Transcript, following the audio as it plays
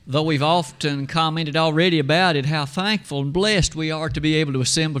Though we've often commented already about it, how thankful and blessed we are to be able to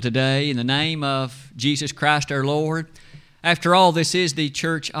assemble today in the name of Jesus Christ our Lord. After all, this is the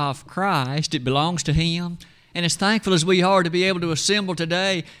Church of Christ. It belongs to Him. And as thankful as we are to be able to assemble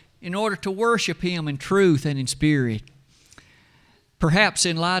today in order to worship Him in truth and in spirit. Perhaps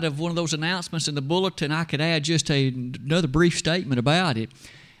in light of one of those announcements in the bulletin, I could add just another brief statement about it.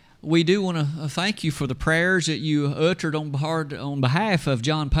 We do want to thank you for the prayers that you uttered on behalf of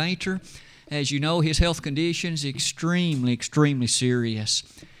John Painter. As you know, his health condition is extremely serious.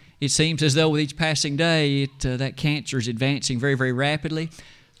 It seems as though with each passing day, that cancer is advancing very, very rapidly.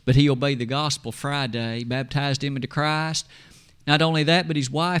 But he obeyed the gospel Friday, baptized him into Christ. Not only that, but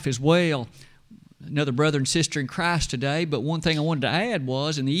his wife as well. Another brother and sister in Christ today. But one thing I wanted to add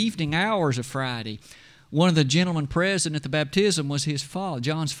was, in the evening hours of Friday, one of the gentlemen present at the baptism was his father,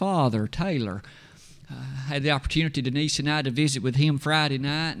 John's father, Taylor. I had the opportunity, Denise and I, to visit with him Friday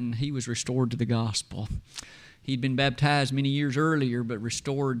night, and he was restored to the gospel. He'd been baptized many years earlier, but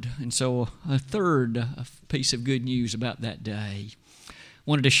restored, and so a third piece of good news about that day.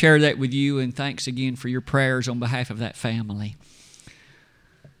 Wanted to share that with you, and thanks again for your prayers on behalf of that family.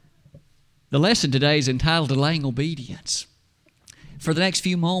 The lesson today is entitled Delaying Obedience. For the next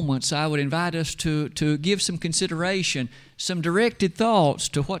few moments, I would invite us to give some consideration, some directed thoughts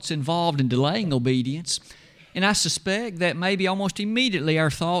to what's involved in delaying obedience. And I suspect that maybe almost immediately our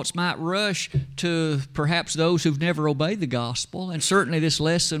thoughts might rush to perhaps those who've never obeyed the gospel. And certainly this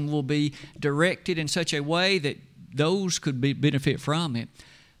lesson will be directed in such a way that those could benefit from it.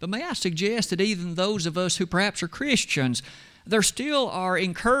 But may I suggest that even those of us who perhaps are Christians, there still are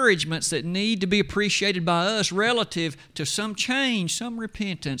encouragements that need to be appreciated by us relative to some change, some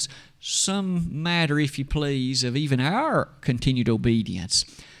repentance, some matter, if you please, of even our continued obedience.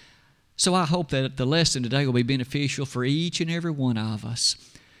 So I hope that the lesson today will be beneficial for each and every one of us.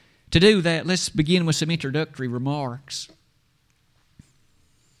 To do that, let's begin with some introductory remarks.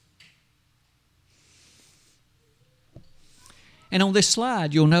 And on this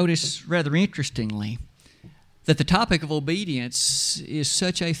slide, you'll notice rather interestingly that the topic of obedience is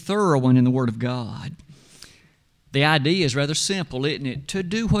such a thorough one in the Word of God. The idea is rather simple, isn't it? To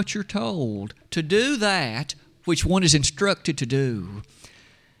do what you're told, to do that which one is instructed to do.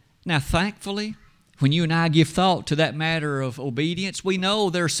 Now, thankfully, when you and I give thought to that matter of obedience, we know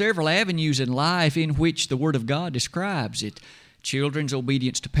there are several avenues in life in which the Word of God describes it. Children's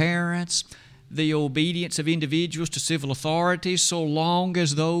obedience to parents, the obedience of individuals to civil authorities, so long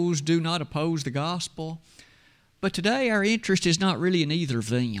as those do not oppose the gospel. But today our interest is not really in either of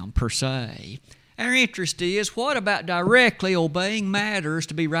them per se. Our interest is, what about directly obeying matters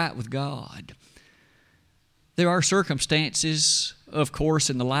to be right with God? There are circumstances, of course,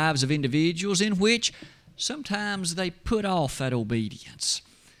 in the lives of individuals in which sometimes they put off that obedience.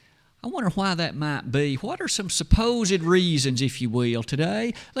 I wonder why that might be. What are some supposed reasons, if you will,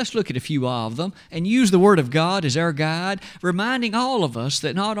 today? Let's look at a few of them and use the Word of God as our guide, reminding all of us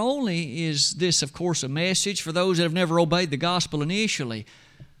that not only is this, of course, a message for those that have never obeyed the gospel initially,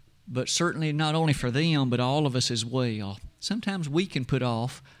 but certainly not only for them, but all of us as well. Sometimes we can put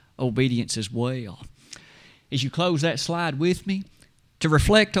off obedience as well. As you close that slide with me, to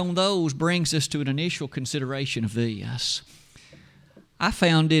reflect on those brings us to an initial consideration of this. I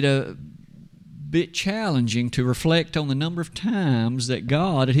found it a bit challenging to reflect on the number of times that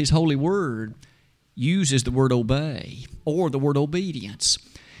God, at His holy Word, uses the word obey or the word obedience.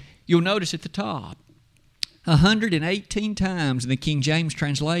 You'll notice at the top, 118 times in the King James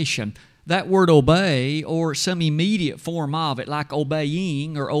translation, that word obey or some immediate form of it, like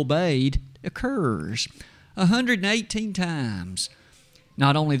obeying or obeyed, occurs. 118 times.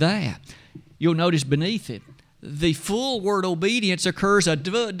 Not only that, you'll notice beneath it, the full word obedience occurs a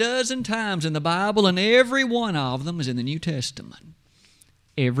dozen times in the Bible, and every one of them is in the New Testament.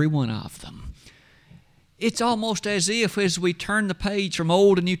 Every one of them. It's almost as if, as we turn the page from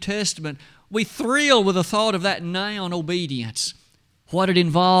Old to New Testament, we thrill with the thought of that noun obedience, what it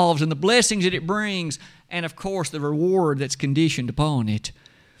involves and the blessings that it brings, and of course the reward that's conditioned upon it.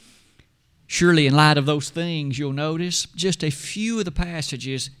 Surely, in light of those things, you'll notice just a few of the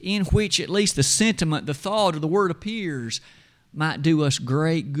passages in which at least the sentiment, the thought of the word appears might do us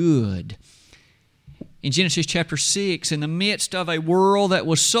great good. In Genesis chapter 6, in the midst of a world that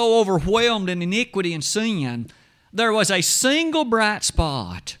was so overwhelmed in iniquity and sin, there was a single bright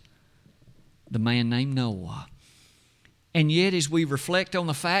spot, the man named Noah. And yet, as we reflect on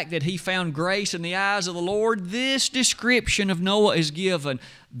the fact that he found grace in the eyes of the Lord, this description of Noah is given.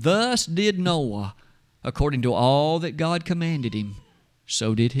 Thus did Noah, according to all that God commanded him,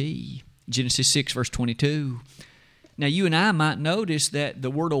 so did he. Genesis 6, verse 22. Now, you and I might notice that the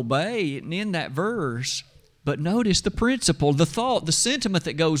word obey isn't in that verse, but notice the principle, the thought, the sentiment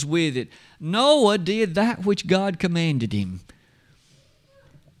that goes with it. Noah did that which God commanded him.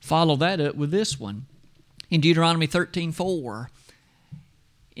 Follow that up with this one. In Deuteronomy 13:4,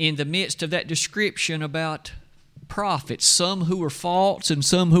 in the midst of that description about prophets, some who were false and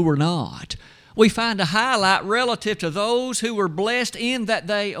some who were not, we find a highlight relative to those who were blessed in that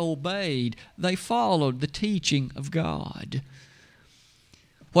they obeyed. They followed the teaching of God.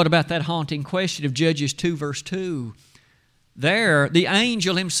 What about that haunting question of Judges 2 verse 2? There, the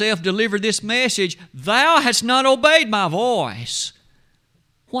angel himself delivered this message, "Thou hast not obeyed my voice.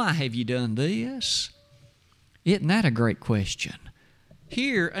 Why have you done this?" Isn't that a great question?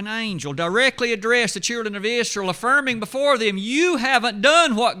 Here, an angel directly addressed the children of Israel, affirming before them, you haven't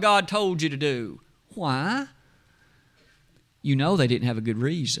done what God told you to do. Why? You know they didn't have a good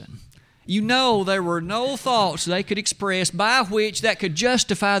reason. You know there were no thoughts they could express by which that could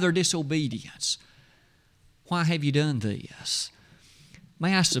justify their disobedience. Why have you done this?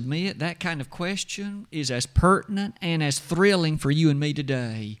 May I submit that kind of question is as pertinent and as thrilling for you and me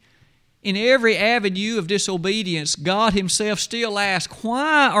today. In every avenue of disobedience, God Himself still asks,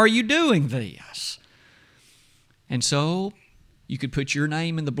 why are you doing this? And so, you could put your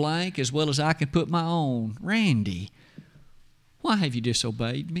name in the blank as well as I can put my own. Randy, why have you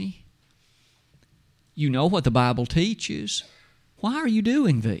disobeyed me? You know what the Bible teaches. Why are you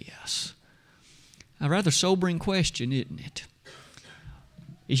doing this? A rather sobering question, isn't it?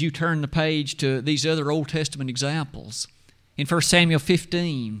 As you turn the page to these other Old Testament examples, in 1 Samuel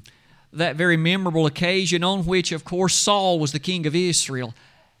 15, that very memorable occasion on which, of course, Saul was the king of Israel.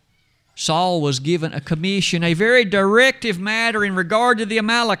 Saul was given a commission, a very directive matter in regard to the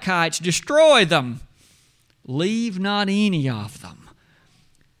Amalekites. Destroy them. Leave not any of them.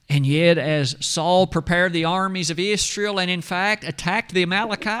 And yet, as Saul prepared the armies of Israel and, in fact, attacked the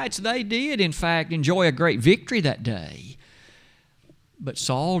Amalekites, they did, in fact, enjoy a great victory that day. But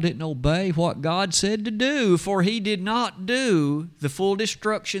Saul didn't obey what God said to do, for he did not do the full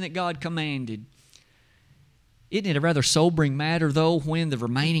destruction that God commanded. Isn't it a rather sobering matter, though, when the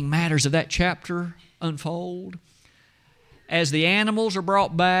remaining matters of that chapter unfold? As the animals are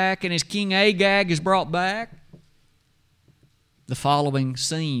brought back and as King Agag is brought back, the following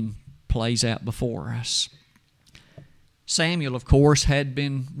scene plays out before us. Samuel, of course, had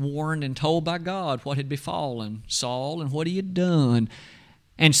been warned and told by God what had befallen Saul and what he had done.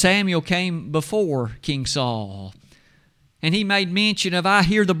 And Samuel came before King Saul. And he made mention of, I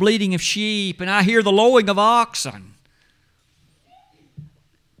hear the bleating of sheep and I hear the lowing of oxen.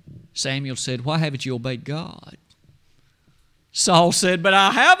 Samuel said, why haven't you obeyed God? Saul said, but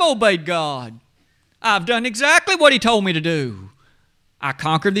I have obeyed God. I've done exactly what He told me to do. I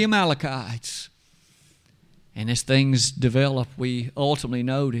conquered the Amalekites. And as things develop, we ultimately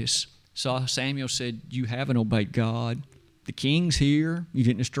notice, Samuel said, you haven't obeyed God. The king's here. You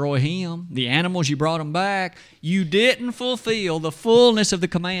didn't destroy him. The animals, you brought them back. You didn't fulfill the fullness of the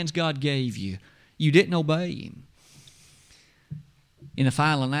commands God gave you. You didn't obey Him. In the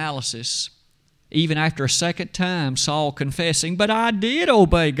final analysis, even after a second time, Saul confessing, but I did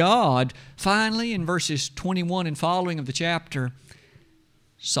obey God. Finally, in verses 21 and following of the chapter,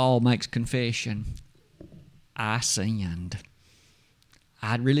 Saul makes confession. I sinned.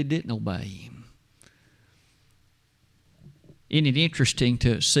 I really didn't obey Him. Isn't it interesting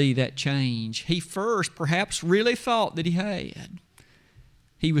to see that change? He first perhaps really thought that he had.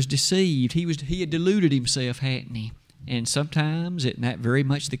 He was deceived. He had deluded himself, hadn't he? And sometimes isn't that very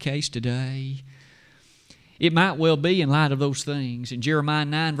much the case today? It might well be in light of those things. In Jeremiah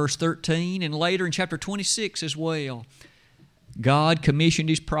 9 verse 13 and later in chapter 26 as well, God commissioned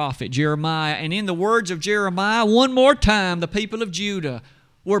His prophet Jeremiah, and in the words of Jeremiah, one more time the people of Judah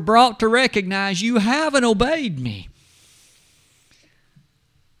were brought to recognize, you haven't obeyed me.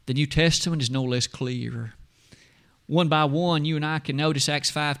 The New Testament is no less clear. One by one, you and I can notice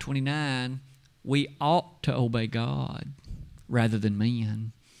Acts 5:29, we ought to obey God rather than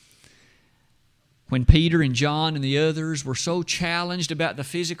men. When Peter and John and the others were so challenged about the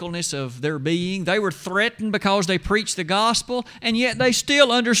physicalness of their being, they were threatened because they preached the gospel, and yet they still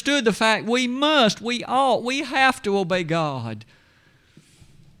understood the fact we have to obey God.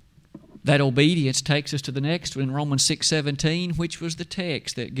 That obedience takes us to the next one in Romans 6:17, which was the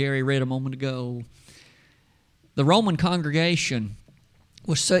text that Gary read a moment ago. The Roman congregation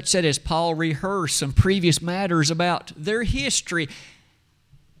was such that as Paul rehearsed some previous matters about their history,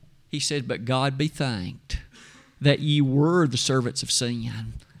 he said, but God be thanked that ye were the servants of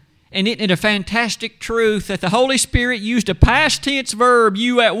sin. And isn't it a fantastic truth that the Holy Spirit used a past tense verb?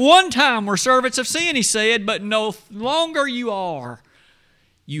 You at one time were servants of sin, he said, but no longer you are.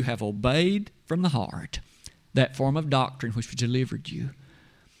 You have obeyed from the heart that form of doctrine which was delivered you.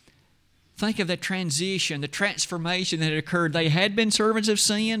 Think of that transition, the transformation that had occurred. They had been servants of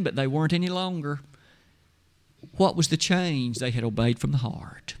sin, but they weren't any longer. What was the change? They had obeyed from the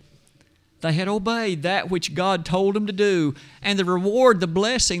heart. They had obeyed that which God told them to do. And the reward, the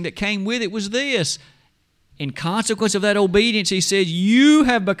blessing that came with it was this. In consequence of that obedience, he says, you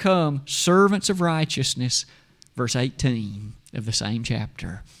have become servants of righteousness. Verse 18 of the same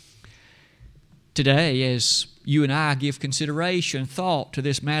chapter. Today, as you and I give consideration, thought to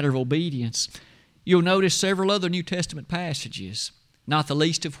this matter of obedience, you'll notice several other New Testament passages, not the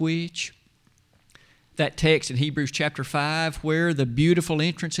least of which that text in Hebrews chapter 5 where the beautiful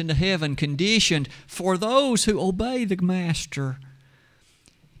entrance into heaven conditioned for those who obey the Master.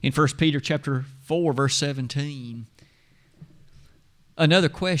 In 1 Peter chapter 4 verse 17, another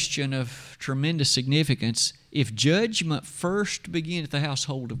question of tremendous significance. If judgment first begin at the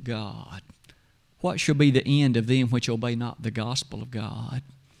household of God, what shall be the end of them which obey not the gospel of God?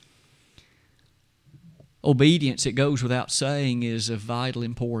 Obedience, it goes without saying, is of vital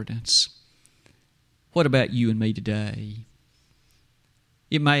importance. What about you and me today?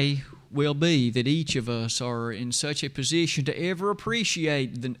 It may well be that each of us are in such a position to ever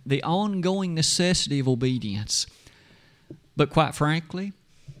appreciate the ongoing necessity of obedience. But quite frankly,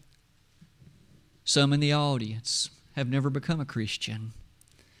 some in the audience have never become a Christian.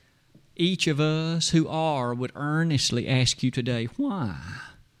 Each of us who are would earnestly ask you today, why?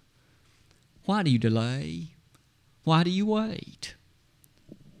 Why do you delay? Why do you wait?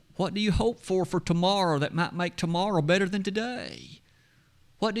 What do you hope for tomorrow that might make tomorrow better than today?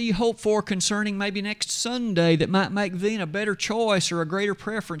 What do you hope for concerning maybe next Sunday that might make then a better choice or a greater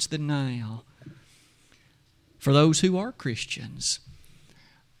preference than now? For those who are Christians,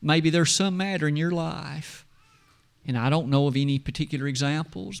 maybe there's some matter in your life, and I don't know of any particular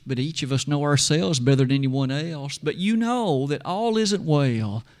examples, but each of us know ourselves better than anyone else. But you know that all isn't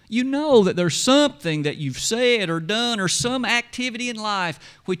well. You know that there's something that you've said or done or some activity in life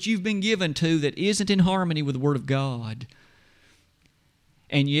which you've been given to that isn't in harmony with the Word of God.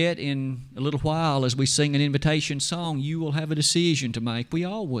 And yet in a little while as we sing an invitation song, you will have a decision to make. We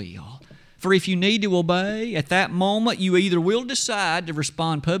all will. For if you need to obey, at that moment you either will decide to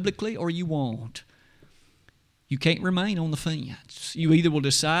respond publicly or you won't. You can't remain on the fence. You either will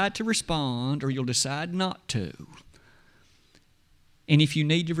decide to respond or you'll decide not to. And if you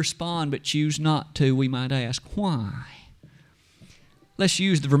need to respond but choose not to, we might ask, why? Let's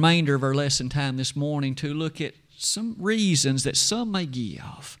use the remainder of our lesson time this morning to look at some reasons that some may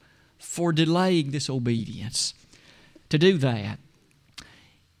give for delaying this obedience. To do that,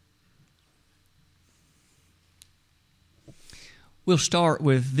 we'll start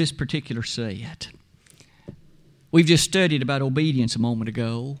with this particular set. We've just studied about obedience a moment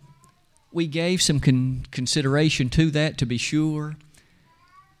ago. We gave some consideration to that, to be sure.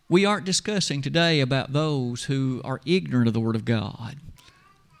 We aren't discussing today about those who are ignorant of the Word of God.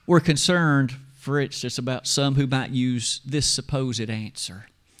 We're concerned, for instance, about some who might use this supposed answer.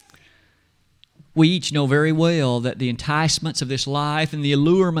 We each know very well that the enticements of this life and the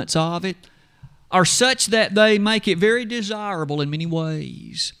allurements of it are such that they make it very desirable in many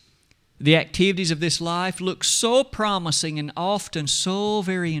ways. The activities of this life look so promising and often so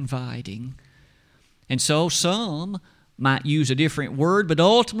very inviting. And so some might use a different word, but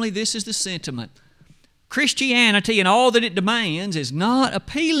ultimately this is the sentiment. Christianity and all that it demands is not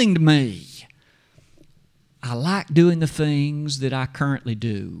appealing to me. I like doing the things that I currently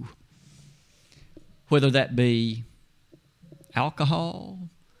do, whether that be alcohol,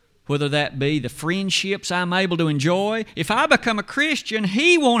 whether that be the friendships I'm able to enjoy. If I become a Christian,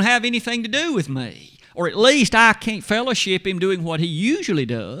 he won't have anything to do with me. Or at least I can't fellowship him doing what he usually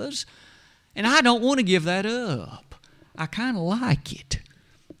does. And I don't want to give that up. I kind of like it.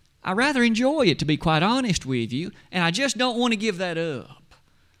 I rather enjoy it, to be quite honest with you, and I just don't want to give that up.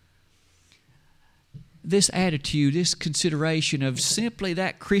 This attitude, this consideration of simply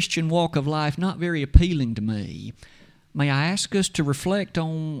that Christian walk of life not very appealing to me. May I ask us to reflect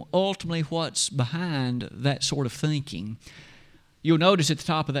on ultimately what's behind that sort of thinking? You'll notice at the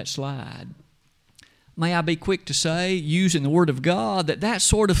top of that slide, may I be quick to say, using the Word of God, that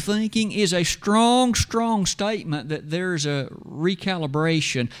sort of thinking is a strong, strong statement that there's a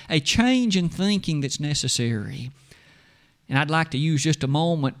recalibration, a change in thinking that's necessary. And I'd like to use just a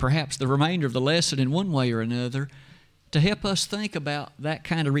moment, perhaps the remainder of the lesson in one way or another, to help us think about that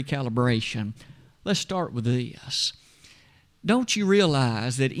kind of recalibration. Let's start with this. Don't you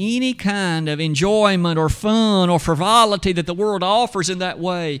realize that any kind of enjoyment or fun or frivolity that the world offers in that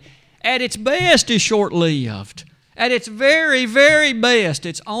way, at its best is short-lived. At its very, very best,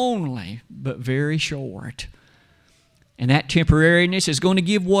 it's only but very short. And that temporariness is going to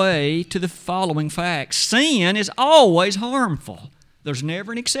give way to the following facts. Sin is always harmful. There's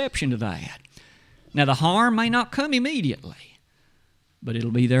never an exception to that. Now, the harm may not come immediately, but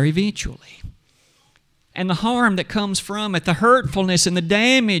it'll be there eventually. And the harm that comes from it, the hurtfulness and the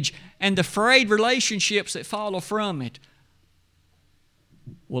damage and the frayed relationships that follow from it,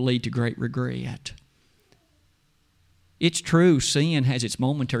 will lead to great regret. It's true, sin has its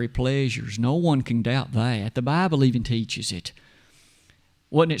momentary pleasures. No one can doubt that. The Bible even teaches it.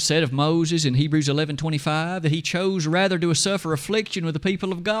 Wasn't it said of Moses in Hebrews 11:25 that he chose rather to suffer affliction with the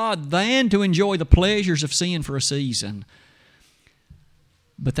people of God than to enjoy the pleasures of sin for a season?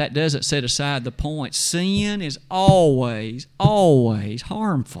 But that doesn't set aside the point. Sin is always, always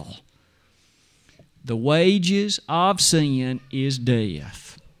harmful. The wages of sin is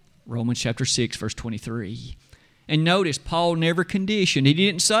death. Romans chapter 6, verse 23. And notice, Paul never conditioned. He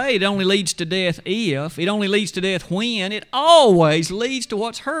didn't say it only leads to death if. It only leads to death when. It always leads to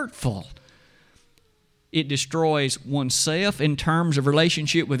what's hurtful. It destroys oneself in terms of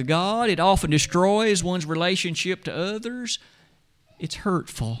relationship with God. It often destroys one's relationship to others. It's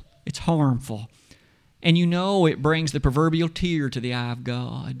hurtful. It's harmful. And you know it brings the proverbial tear to the eye of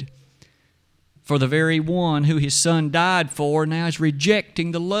God. For the very one who His Son died for now is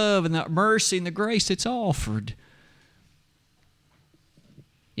rejecting the love and the mercy and the grace that's offered.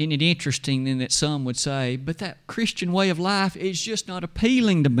 Isn't it interesting then that some would say, but that Christian way of life is just not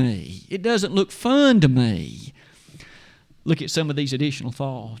appealing to me. It doesn't look fun to me. Look at some of these additional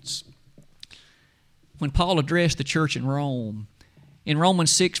thoughts. When Paul addressed the church in Rome, in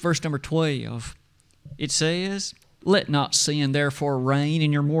Romans 6, verse number 12, it says, "Let not sin therefore reign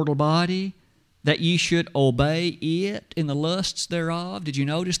in your mortal body, that ye should obey it in the lusts thereof." Did you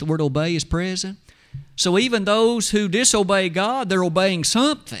notice the word obey is present? So even those who disobey God, they're obeying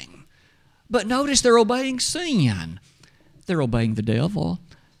something. But notice they're obeying sin. They're obeying the devil.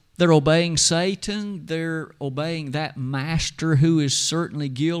 They're obeying Satan. They're obeying that master who is certainly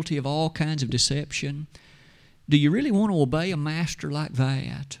guilty of all kinds of deception. Do you really want to obey a master like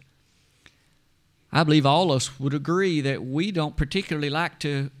that? I believe all of us would agree that we don't particularly like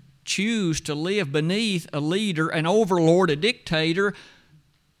to choose to live beneath a leader, an overlord, a dictator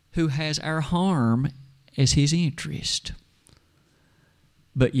who has our harm as his interest.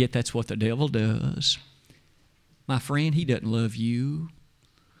 But yet that's what the devil does. My friend, he doesn't love you.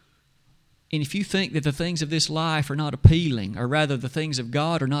 And if you think that the things of this life are not appealing, or rather the things of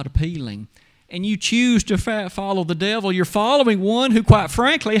God are not appealing, and you choose to follow the devil, you're following one who, quite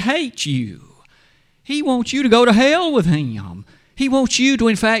frankly, hates you. He wants you to go to hell with him. He wants you to,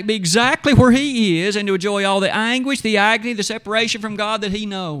 in fact, be exactly where he is and to enjoy all the anguish, the agony, the separation from God that he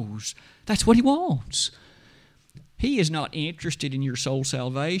knows. That's what he wants. He is not interested in your soul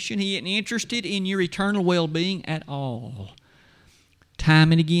salvation. He isn't interested in your eternal well-being at all.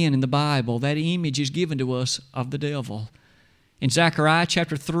 Time and again in the Bible, that image is given to us of the devil. In Zechariah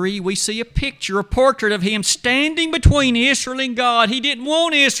chapter 3, we see a picture, a portrait of him standing between Israel and God. He didn't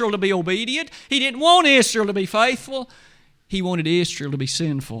want Israel to be obedient. He didn't want Israel to be faithful. He wanted Israel to be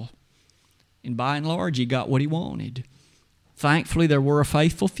sinful. And by and large, he got what he wanted. Thankfully, there were a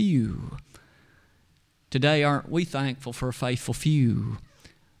faithful few. Today, aren't we thankful for a faithful few?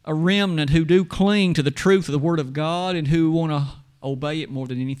 A remnant who do cling to the truth of the Word of God and who want to obey it more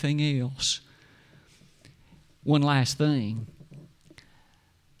than anything else. One last thing.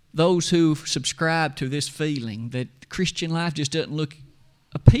 Those who subscribe to this feeling that Christian life just doesn't look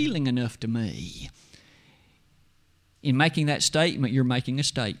appealing enough to me. In making that statement, you're making a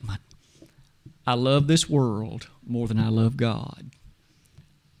statement. I love this world more than I love God.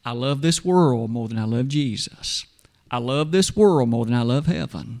 I love this world more than I love Jesus. I love this world more than I love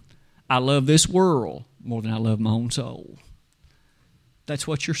heaven. I love this world more than I love my own soul. That's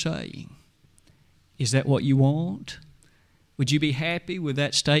what you're saying. Is that what you want? Would you be happy with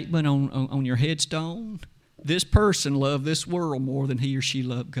that statement on your headstone? This person loved this world more than he or she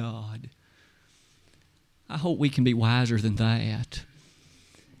loved God. I hope we can be wiser than that.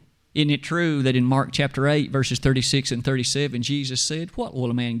 Isn't it true that in Mark chapter 8, verses 36 and 37, Jesus said, "What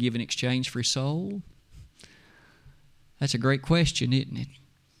will a man give in exchange for his soul?" That's a great question, isn't it?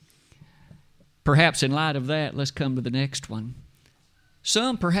 Perhaps in light of that, let's come to the next one.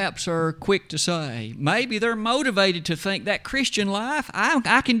 Some perhaps are quick to say, maybe they're motivated to think that Christian life,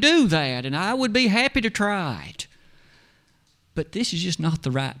 I can do that and I would be happy to try it. But this is just not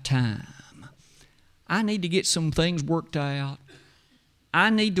the right time. I need to get some things worked out. I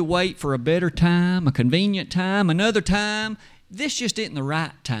need to wait for a better time, a convenient time, another time. This just isn't the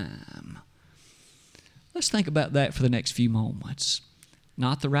right time. Let's think about that for the next few moments.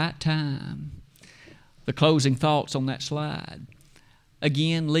 Not the right time. The closing thoughts on that slide,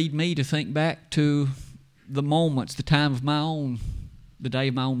 again, lead me to think back to the moments, the time of the day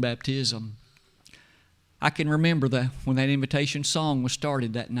of my own baptism. I can remember when that invitation song was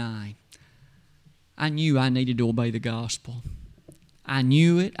started that night. I knew I needed to obey the gospel. I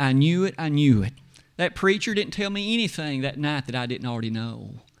knew it. That preacher didn't tell me anything that night that I didn't already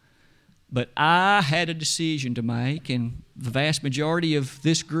know. But I had a decision to make, and the vast majority of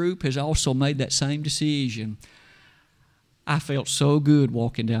this group has also made that same decision. I felt so good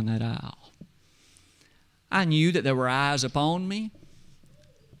walking down that aisle. I knew that there were eyes upon me.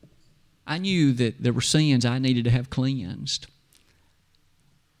 I knew that there were sins I needed to have cleansed.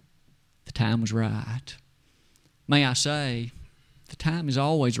 The time was right. May I say, the time is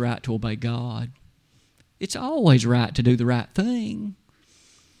always right to obey God. It's always right to do the right thing.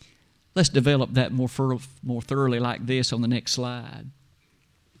 Let's develop that more thoroughly like this on the next slide.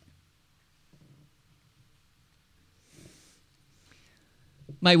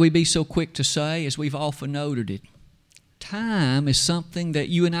 May we be so quick to say, as we've often noted it, time is something that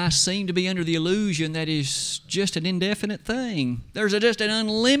you and I seem to be under the illusion that is just an indefinite thing. There's just an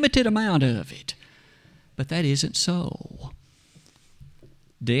unlimited amount of it. But that isn't so.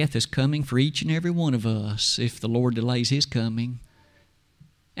 Death is coming for each and every one of us if the Lord delays His coming.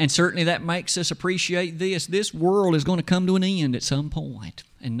 And certainly that makes us appreciate this. This world is going to come to an end at some point,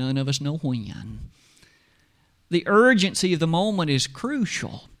 and none of us know when. The urgency of the moment is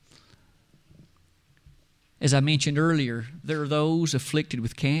crucial. As I mentioned earlier, there are those afflicted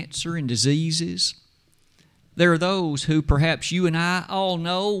with cancer and diseases. There are those who perhaps you and I all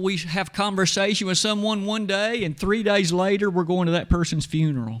know. We have conversation with someone one day, and 3 days later we're going to that person's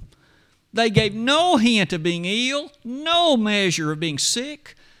funeral. They gave no hint of being ill, no measure of being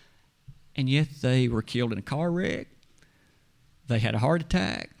sick, and yet they were killed in a car wreck. They had a heart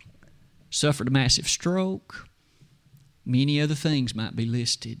attack, suffered a massive stroke. Many other things might be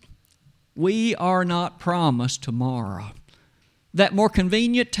listed. We are not promised tomorrow. That more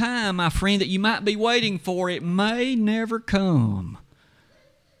convenient time, my friend, that you might be waiting for, it may never come.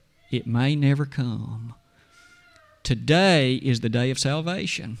 It may never come. Today is the day of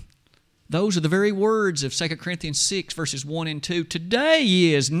salvation. Those are the very words of 2 Corinthians 6, verses 1 and 2. Today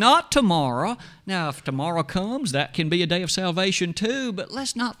is, not tomorrow. Now, if tomorrow comes, that can be a day of salvation too, but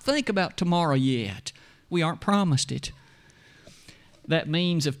let's not think about tomorrow yet. We aren't promised it. That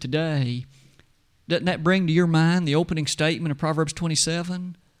means of today, doesn't that bring to your mind the opening statement of Proverbs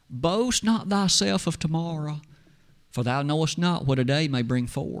 27? Boast not thyself of tomorrow, for thou knowest not what a day may bring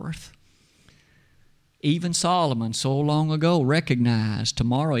forth. Even Solomon so long ago recognized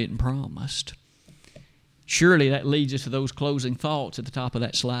tomorrow isn't promised. Surely that leads us to those closing thoughts at the top of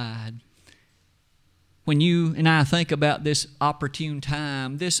that slide. When you and I think about this opportune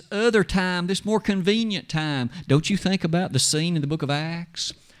time, this other time, this more convenient time, don't you think about the scene in the book of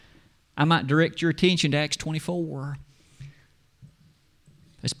Acts? I might direct your attention to Acts 24.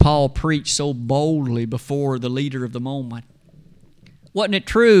 As Paul preached so boldly before the leader of the moment. Wasn't it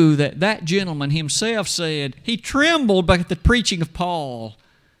true that that gentleman himself said he trembled at the preaching of Paul?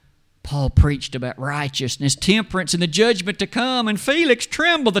 Paul preached about righteousness, temperance, and the judgment to come, and Felix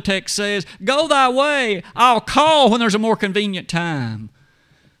trembled, the text says. Go thy way, I'll call when there's a more convenient time.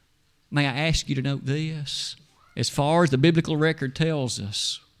 May I ask you to note this? As far as the biblical record tells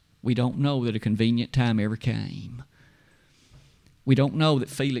us, we don't know that a convenient time ever came. We don't know that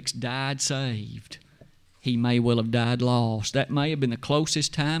Felix died saved. He may well have died lost. That may have been the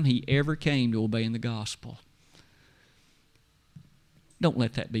closest time he ever came to obeying the gospel. Don't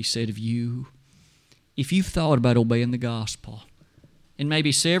let that be said of you. If you've thought about obeying the gospel, and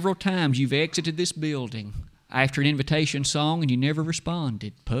maybe several times you've exited this building after an invitation song and you never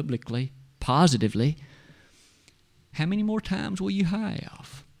responded publicly, positively, how many more times will you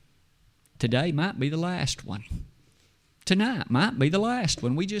have? Today might be the last one. Tonight might be the last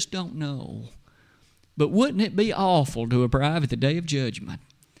one. We just don't know. But wouldn't it be awful to arrive at the day of judgment?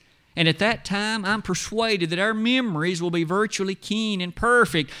 And at that time, I'm persuaded that our memories will be virtually keen and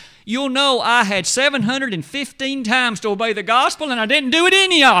perfect. You'll know I had 715 times to obey the gospel and I didn't do it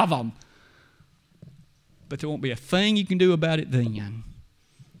any of them. But there won't be a thing you can do about it then.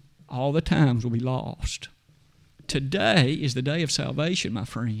 All the times will be lost. Today is the day of salvation, my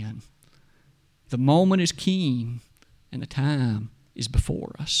friend. The moment is keen and the time is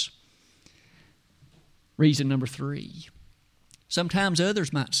before us. Reason number 3. Sometimes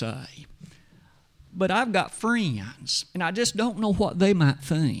others might say, but I've got friends, and I just don't know what they might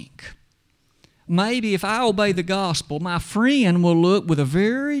think. Maybe if I obey the gospel, my friend will look with a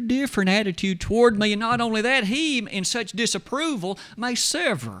very different attitude toward me, and not only that, he, in such disapproval, may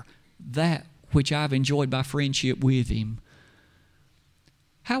sever that which I've enjoyed by friendship with him.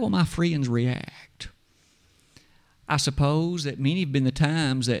 How will my friends react? I suppose that many have been the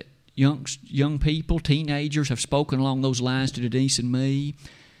times that young people, teenagers, have spoken along those lines to Denise and me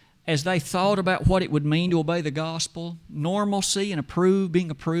as they thought about what it would mean to obey the gospel. Normalcy and being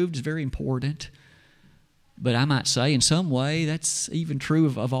approved is very important. But I might say in some way that's even true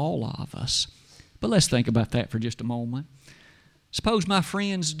of all of us. But let's think about that for just a moment. Suppose my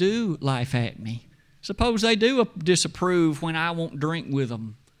friends do laugh at me. Suppose they do disapprove when I won't drink with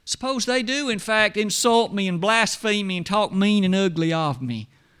them. Suppose they do, in fact, insult me and blaspheme me and talk mean and ugly of me.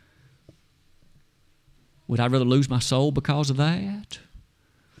 Would I rather lose my soul because of that?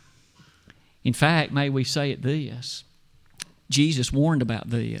 In fact, may we say it this: Jesus warned about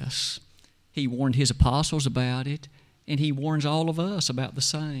this. He warned his apostles about it, and he warns all of us about the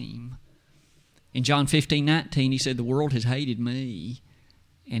same. In John 15:19, he said, "The world has hated me,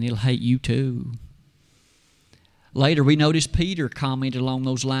 and it'll hate you too." Later, we notice Peter commented along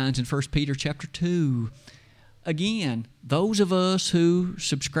those lines in 1 Peter chapter 2. Again, those of us who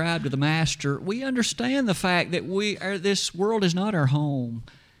subscribe to the Master, we understand the fact that this world is not our home.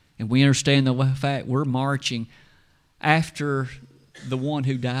 And we understand the fact we're marching after the one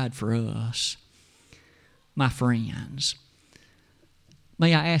who died for us. My friends,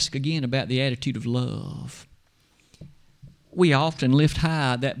 may I ask again about the attitude of love? We often lift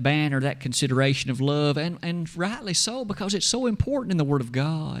high that banner, that consideration of love, and rightly so, because it's so important in the Word of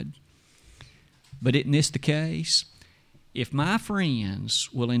God. But isn't this the case? If my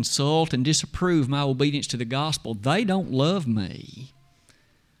friends will insult and disapprove my obedience to the gospel, they don't love me.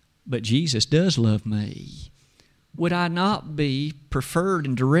 But Jesus does love me. Would I not be preferred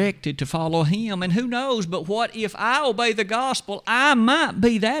and directed to follow him? And who knows, but what if I obey the gospel, I might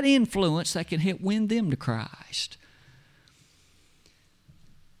be that influence that can help win them to Christ.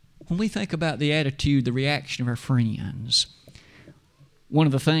 When we think about the attitude, the reaction of our friends, one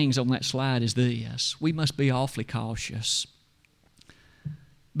of the things on that slide is this: we must be awfully cautious.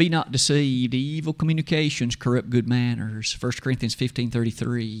 Be not deceived. Evil communications corrupt good manners. 1 Corinthians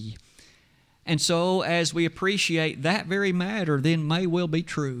 15:33. And so, as we appreciate that very matter, then may well be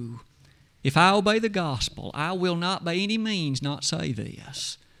true. If I obey the gospel, I will not by any means not say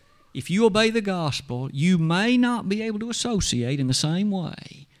this. If you obey the gospel, you may not be able to associate in the same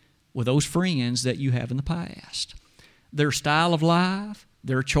way with those friends that you have in the past. Their style of life,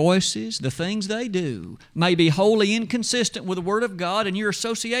 their choices, the things they do may be wholly inconsistent with the Word of God, and your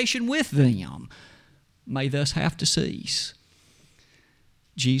association with them may thus have to cease.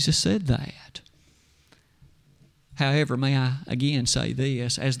 Jesus said that. However, may I again say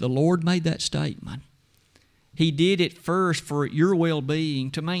this: as the Lord made that statement, He did it first for your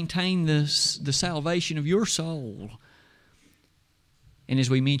well-being, to maintain the salvation of your soul. And as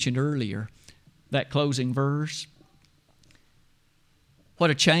we mentioned earlier, that closing verse, what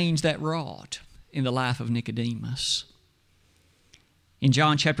a change that wrought in the life of Nicodemus. In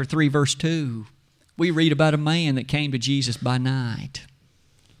John chapter 3, verse 2, we read about a man that came to Jesus by night.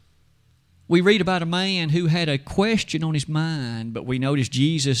 We read about a man who had a question on his mind, but we notice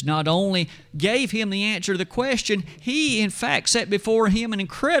Jesus not only gave him the answer to the question, He in fact set before him an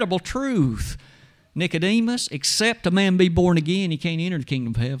incredible truth. Nicodemus, except a man be born again, he can't enter the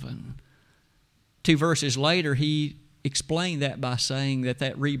kingdom of heaven. 2 verses later, he explained that by saying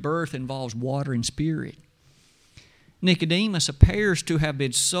that rebirth involves water and spirit. Nicodemus appears to have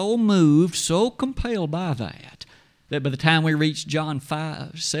been so moved, so compelled by that by the time we reach John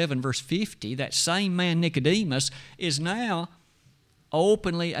 7, verse 50, that same man Nicodemus is now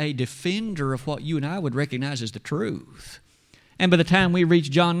openly a defender of what you and I would recognize as the truth. And by the time we reach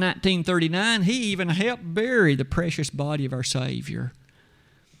John 19:39, he even helped bury the precious body of our Savior.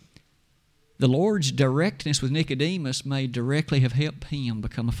 The Lord's directness with Nicodemus may directly have helped him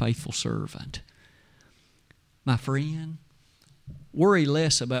become a faithful servant. My friend, worry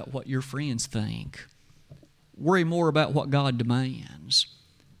less about what your friends think. Worry more about what God demands.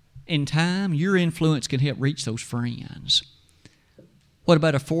 In time, your influence can help reach those friends. What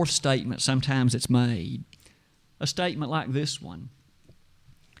about a fourth statement sometimes it's made? A statement like this one: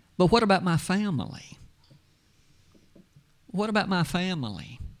 but what about my family? What about my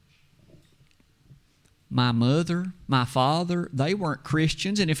family? My mother, my father, they weren't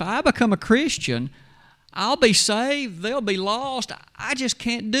Christians, and if I become a Christian, I'll be saved, they'll be lost. I just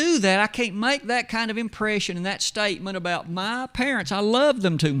can't do that. I can't make that kind of impression and that statement about my parents. I love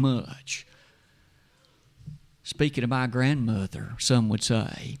them too much. Speaking of my grandmother, some would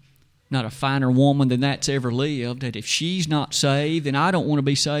say, not a finer woman than that's ever lived, that if she's not saved, then I don't want to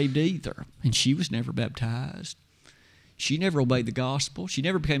be saved either. And she was never baptized. She never obeyed the gospel. She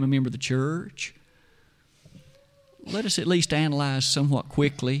never became a member of the church. Let us at least analyze somewhat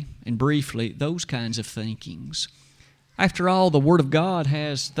quickly and briefly those kinds of thinkings. After all, the Word of God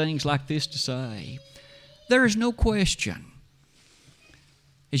has things like this to say. There is no question,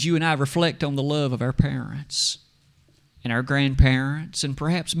 as you and I reflect on the love of our parents and our grandparents and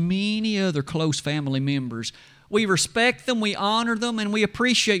perhaps many other close family members, we respect them, we honor them, and we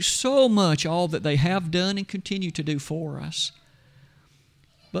appreciate so much all that they have done and continue to do for us.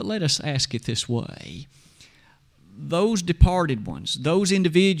 But let us ask it this way. Those departed ones, those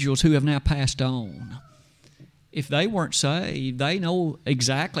individuals who have now passed on, if they weren't saved, they know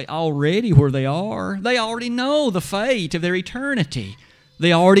exactly already where they are. They already know the fate of their eternity.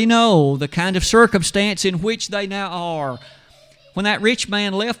 They already know the kind of circumstance in which they now are. When that rich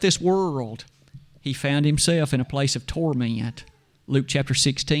man left this world, he found himself in a place of torment. Luke chapter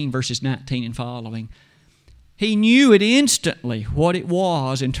 16, verses 19 and following. He knew it instantly what it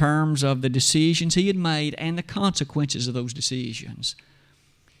was in terms of the decisions he had made and the consequences of those decisions.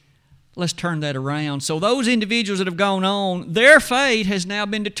 Let's turn that around. So those individuals that have gone on, their fate has now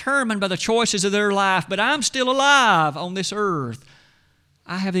been determined by the choices of their life, but I'm still alive on this earth.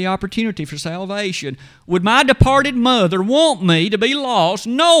 I have the opportunity for salvation. Would my departed mother want me to be lost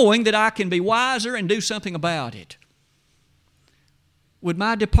knowing that I can be wiser and do something about it? Would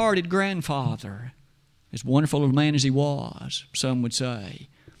my departed grandfather, as wonderful a man as he was, some would say,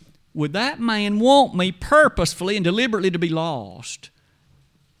 would that man want me purposefully and deliberately to be lost,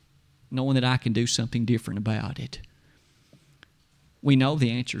 knowing that I can do something different about it? We know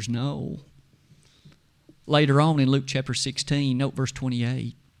the answer is no. Later on in Luke chapter 16, note verse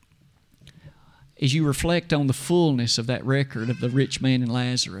 28. As you reflect on the fullness of that record of the rich man and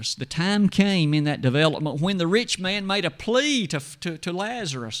Lazarus, the time came in that development when the rich man made a plea to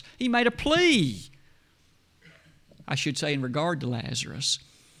Lazarus. He made a plea, I should say, in regard to Lazarus.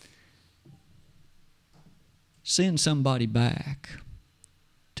 Send somebody back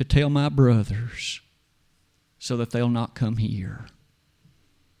to tell my brothers so that they'll not come here.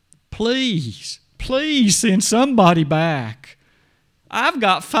 Please send somebody back. I've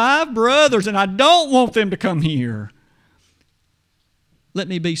got 5 brothers and I don't want them to come here. Let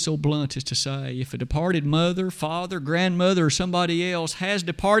me be so blunt as to say, if a departed mother, father, grandmother, or somebody else has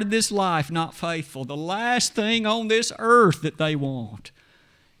departed this life not faithful, the last thing on this earth that they want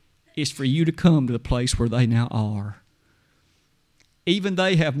is for you to come to the place where they now are. Even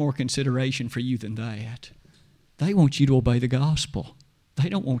they have more consideration for you than that. They want you to obey the gospel. They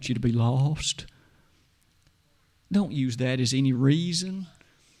don't want you to be lost. Don't use that as any reason.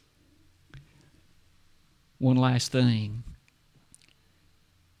 One last thing.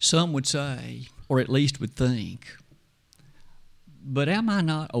 Some would say, or at least would think, but am I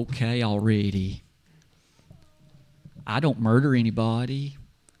not okay already? I don't murder anybody.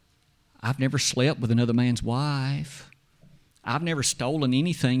 I've never slept with another man's wife. I've never stolen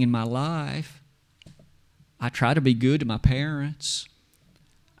anything in my life. I try to be good to my parents.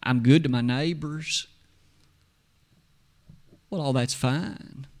 I'm good to my neighbors. Well, all that's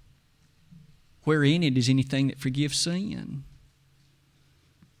fine. Where in it is anything that forgives sin?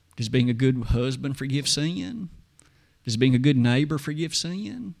 Does being a good husband forgive sin? Does being a good neighbor forgive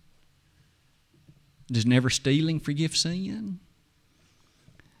sin? Does never stealing forgive sin?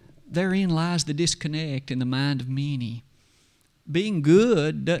 Therein lies the disconnect in the mind of many. Being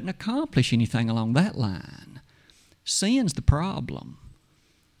good doesn't accomplish anything along that line. Sin's the problem.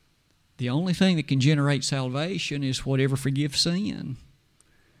 The only thing that can generate salvation is whatever forgives sin.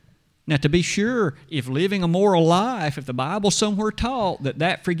 Now, to be sure, if living a moral life, if the Bible somewhere taught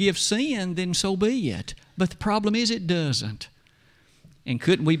that forgives sin, then so be it. But the problem is it doesn't. And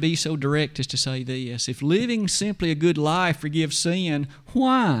couldn't we be so direct as to say this? If living simply a good life forgives sin,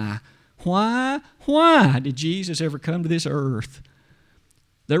 why did Jesus ever come to this earth?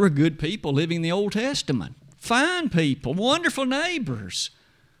 There were good people living in the Old Testament. Fine people, wonderful neighbors.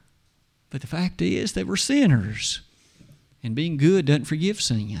 But the fact is, they were sinners. And being good doesn't forgive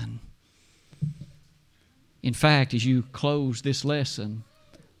sin. In fact, as you close this lesson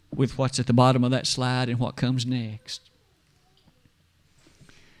with what's at the bottom of that slide and what comes next,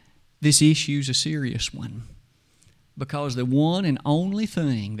 this issue is a serious one. Because the one and only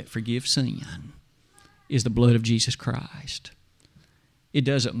thing that forgives sin is the blood of Jesus Christ. It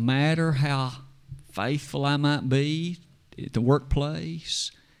doesn't matter how faithful I might be at the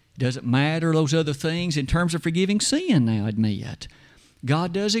workplace. It doesn't matter those other things in terms of forgiving sin now, admit.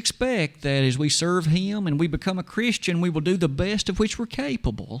 God does expect that as we serve Him and we become a Christian, we will do the best of which we're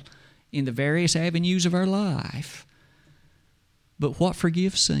capable in the various avenues of our life. But what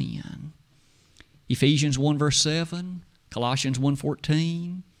forgives sin? Ephesians 1 verse 7, Colossians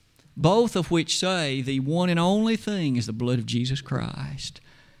 1:14, both of which say the one and only thing is the blood of Jesus Christ.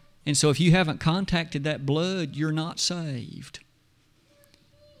 And so if you haven't contacted that blood, you're not saved.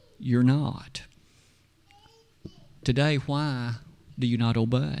 You're not. Today, why do you not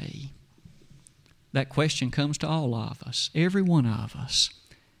obey? That question comes to all of us, every one of us.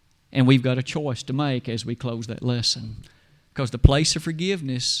 And we've got a choice to make as we close that lesson, because the place of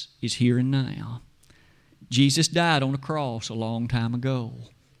forgiveness is here and now. Jesus died on a cross a long time ago.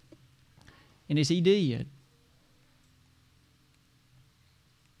 And as He did,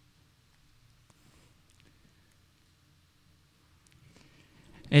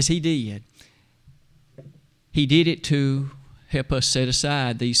 He did it to help us set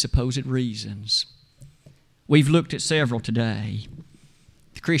aside these supposed reasons. We've looked at several today.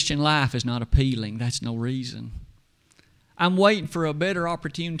 The Christian life is not appealing. That's no reason. I'm waiting for a better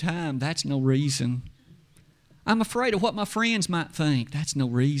opportune time. That's no reason. I'm afraid of what my friends might think. That's no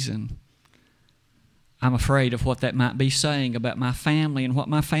reason. I'm afraid of what that might be saying about my family and what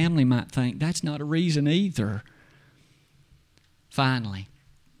my family might think. That's not a reason either. Finally,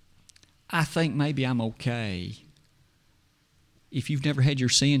 I think maybe I'm okay. If you've never had your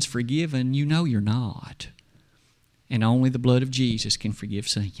sins forgiven, you know you're not. And only the blood of Jesus can forgive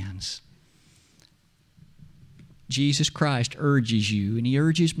sins. Jesus Christ urges you, and He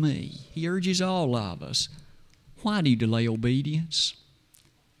urges me. He urges all of us. Why do you delay obedience?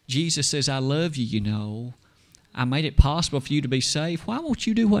 Jesus says, I love you, you know. I made it possible for you to be saved. Why won't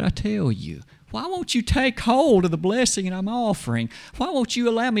you do what I tell you? Why won't you take hold of the blessing I'm offering? Why won't you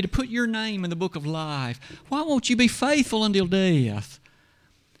allow me to put your name in the book of life? Why won't you be faithful until death?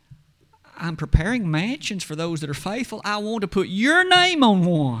 I'm preparing mansions for those that are faithful. I want to put your name on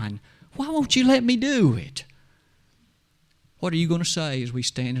one. Why won't you let me do it? What are you going to say as we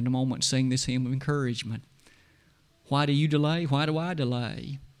stand in a moment and sing this hymn of encouragement? Why do you delay? Why do I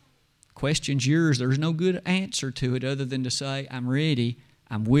delay? Question's yours. There's no good answer to it other than to say, I'm ready,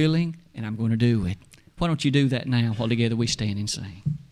 I'm willing, and I'm going to do it. Why don't you do that now while together we stand and sing?